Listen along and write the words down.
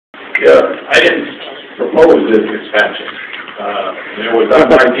Yeah, I didn't propose this expansion. It was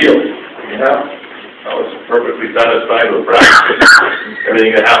not my deal. I was perfectly satisfied with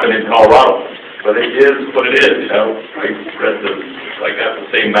everything that happened in Colorado. But it is what it is, I read I got the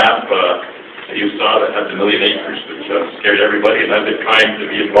same map that you saw that had the 1 million acres, which scared everybody, and I've been trying to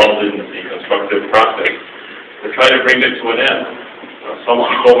be involved in the constructive process to try to bring it to an end. Some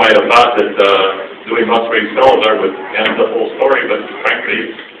people might have thought that doing Musgrave Salazar would end the whole story, but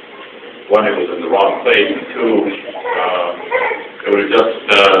frankly, one, it was in the wrong place, and two, it would have just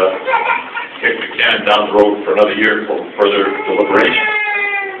kicked the can down the road for another year for further deliberation.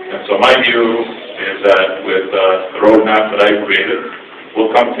 And so my view is that with the roadmap that I've created,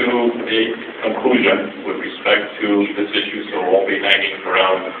 we'll come to a conclusion with respect to this issue, so it won't be hanging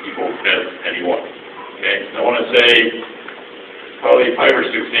around people's heads anymore. Okay? I want to say probably 5 or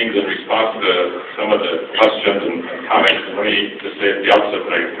 6 things in response to some of the questions and comments. And let me just say at the outset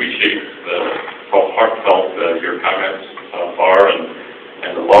that I appreciate how heartfelt your comments are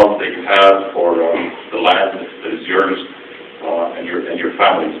and the love that you have for the land that is yours and your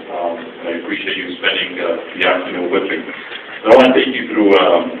families. And I appreciate you spending the afternoon with me. So I want to take you through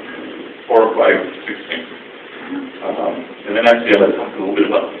 4 or 5, 6 things. And then actually I'm going to talk a little bit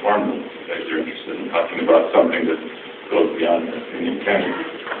about the farm bill. You guys are interested in talking about something that goes beyond Indian County.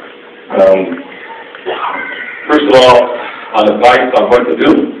 First of all, on advice on what to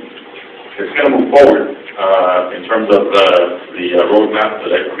do, it's going to move forward in terms of the roadmap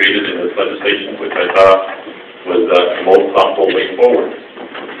that I created in this legislation, which I thought was the most thoughtful way forward.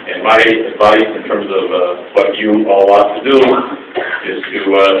 And my advice in terms of what you all ought to do is to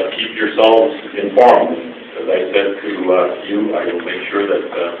keep yourselves informed. As I said to you, I will make sure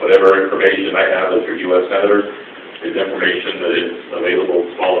that whatever information I have as your U.S. Senator is information that is available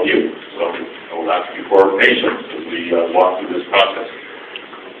to all of you. So I will ask you for patience as we walk through this process.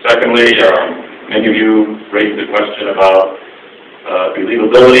 Secondly, many of you raised the question about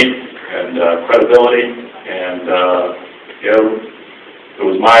believability and credibility, and it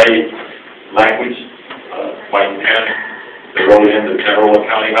was my language, my intent, that wrote in the General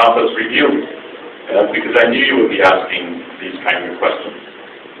Accounting Office review. And that's because I knew you would be asking these kinds of questions.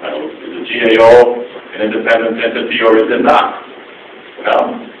 Is the GAO an independent entity or is it not?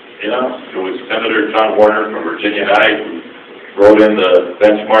 Well, it was Senator John Warner from Virginia and I who wrote in the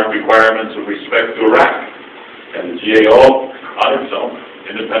benchmark requirements with respect to Iraq. And the GAO, on its own,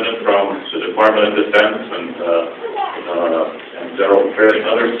 independent from the Department of Defense and General Affairs and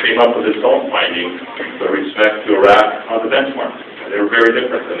others, came up with its own findings with respect to Iraq on the benchmark. And they were very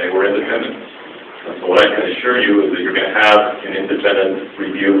different, and they were independent. And so what I can assure you is that you're going to have an independent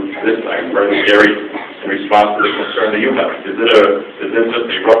review this time, Bernie Gary, in response to the concern that you have. Is this just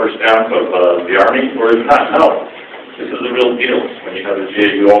a rubber stamp of the Army, or is it not? No. This is a real deal when you have the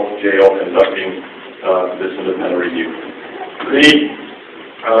GAO conducting this independent review.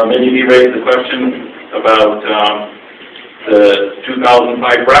 Many of you raised the question about the 2005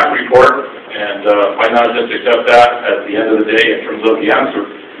 BRAC report, and why not just accept that at the end of the day in terms of the answer?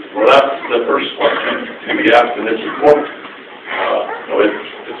 Well, that's the first question to be asked in this report.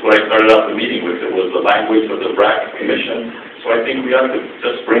 It's what I started out the meeting with. It was the language of the BRAC Commission. So I think we have to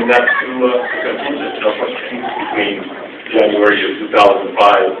just bring that to conclusion. What changed between January of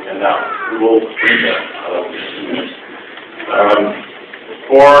 2005 and now? We will bring that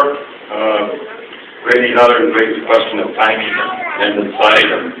Brady and others raised the question of timing and inside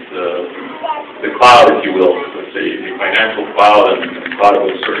and the cloud, if you will, let's say the financial cloud and the cloud of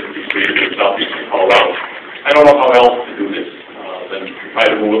uncertainty created in southeastern Colorado. I don't know how else to do this than to try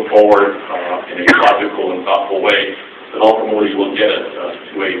to move it forward in a logical and thoughtful way that ultimately will get it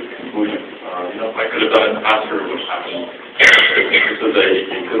to a conclusion. If I could have done it faster, it would have happened. This is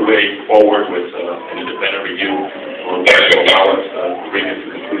a good way forward with an independent review will allow us to bring it to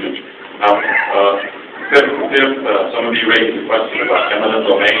conclusion. Now, some of you raised the question about eminent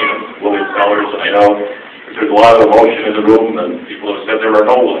domain and willing sellers, and I know there's a lot of emotion in the room, and people have said there are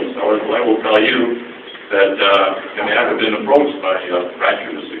no willing sellers. Well, I will tell you that I haven't been approached by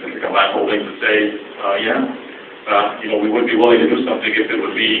ranchers with significant land holdings to say, we would be willing to do something if it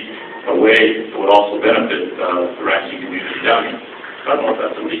would be a way that would also benefit the ranching community down here. I don't know if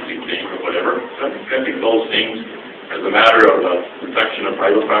that's a leasing thing or whatever. I think those things, as a matter of protection of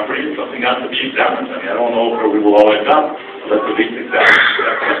private property, is something that has to be examined. I don't know where we will all end up. Let's at least examine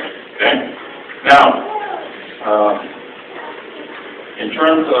it. Okay? Now, in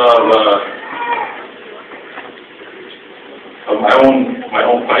terms of my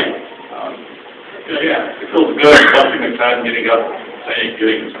own fight, it feels good watching the time getting up,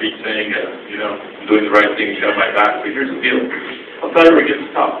 getting to speak, saying, I'm doing the right thing, you got my back. But here's the deal. I'll tell you where it gets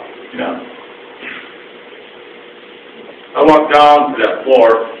tough. Yeah. I walked down to that floor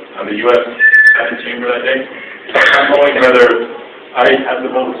on the U.S. Senate chamber that day, not knowing whether I had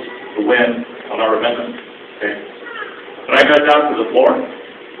the votes to win on our amendment. Okay. When I got down to the floor,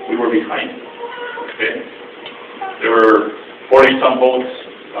 we were behind. Okay. There were 40-some votes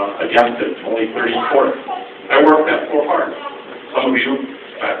against it, only 30 for it. I worked that floor hard. Some of you,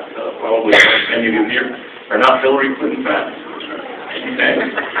 in fact, probably many of you here, are not Hillary Clinton fans. Okay.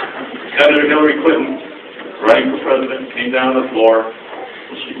 Senator Hillary Clinton, running for president, came down to the floor.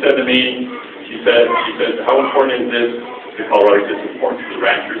 And she said to me, she said, how important is this to Colorado? It's important to the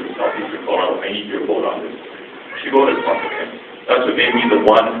ranchers in southeastern Colorado. I need your vote on this. She voted for it. That's what gave me the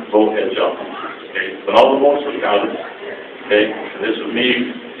one vote edge up. Okay. When all the votes were counted, okay, and this was me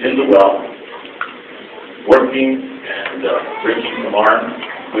in the well, working and breaking some arms,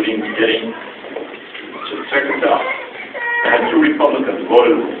 including getting to check this out. I had two Republicans who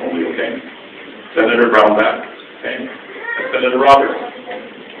voted for me, okay? Senator Brownback, okay? And Senator Roberts,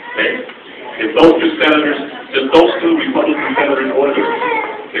 okay? If those two senators, just those two Republican senators voted,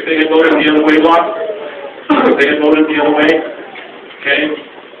 if they had voted the other way, if they had voted the other way, okay,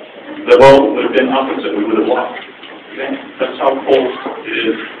 the vote would have been opposite. We would have lost. Okay? That's how close it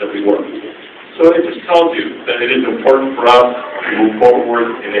is that we work. So it just tells you that it is important for us to move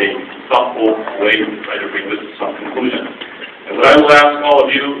forward in a thoughtful way to try to bring this to some conclusion. And what I will ask all of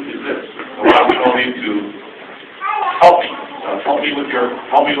you is this. I will ask all of you to help me. Help me with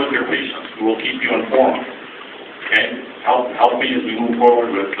your patients. We will keep you informed. Okay? Help me as we move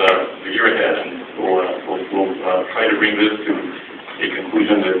forward with the year ahead, and we'll try to bring this to a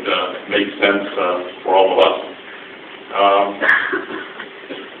conclusion that makes sense for all of us.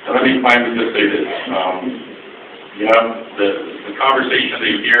 And let me finally just say this. You know, the conversation that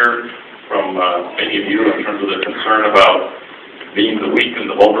you hear from many of you in terms of the concern about being the weak and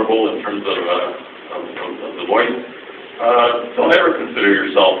the vulnerable in terms of the voice, don't ever consider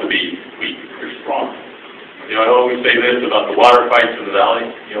yourself to be weak. You're strong. You know, I always say this about the water fights in the valley.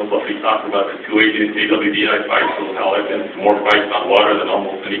 You know, what we talk about the 2 AWDI fights. So hell, I've been to more fights on water than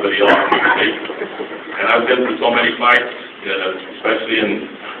almost anybody else in the state. And I've been to so many fights, especially in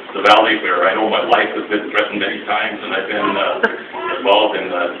the valley where I know my life has been threatened many times, and I've been involved in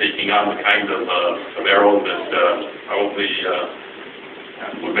taking on the kind of arrow that probably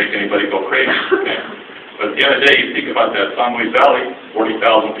would make anybody go crazy. Okay? But at the end of the day, you think about that San Luis Valley,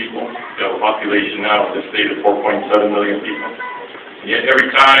 40,000 people. You have a population now in the state of 4.7 million people. And yet every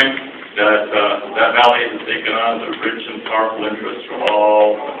time that that valley has taken on the rich and powerful interests from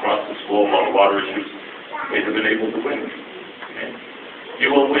all across the globe on water issues, they have been able to win. Okay? You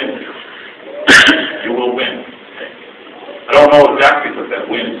will win. You will win. Okay? I don't know exactly what that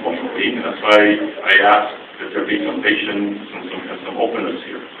win is going to be, and that's why I ask that there be some patience and some openness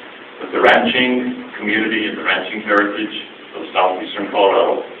here. That the ranching community and the ranching heritage of southeastern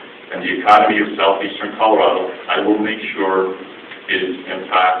Colorado and the economy of southeastern Colorado, I will make sure is in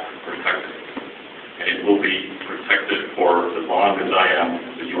fact protected. And it will be protected for as long as I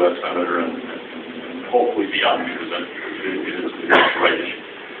am the U.S. Senator and hopefully beyond, because it is the right issue.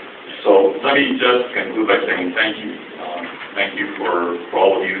 So let me just conclude by saying thank you. Thank you for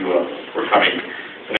all of you for coming.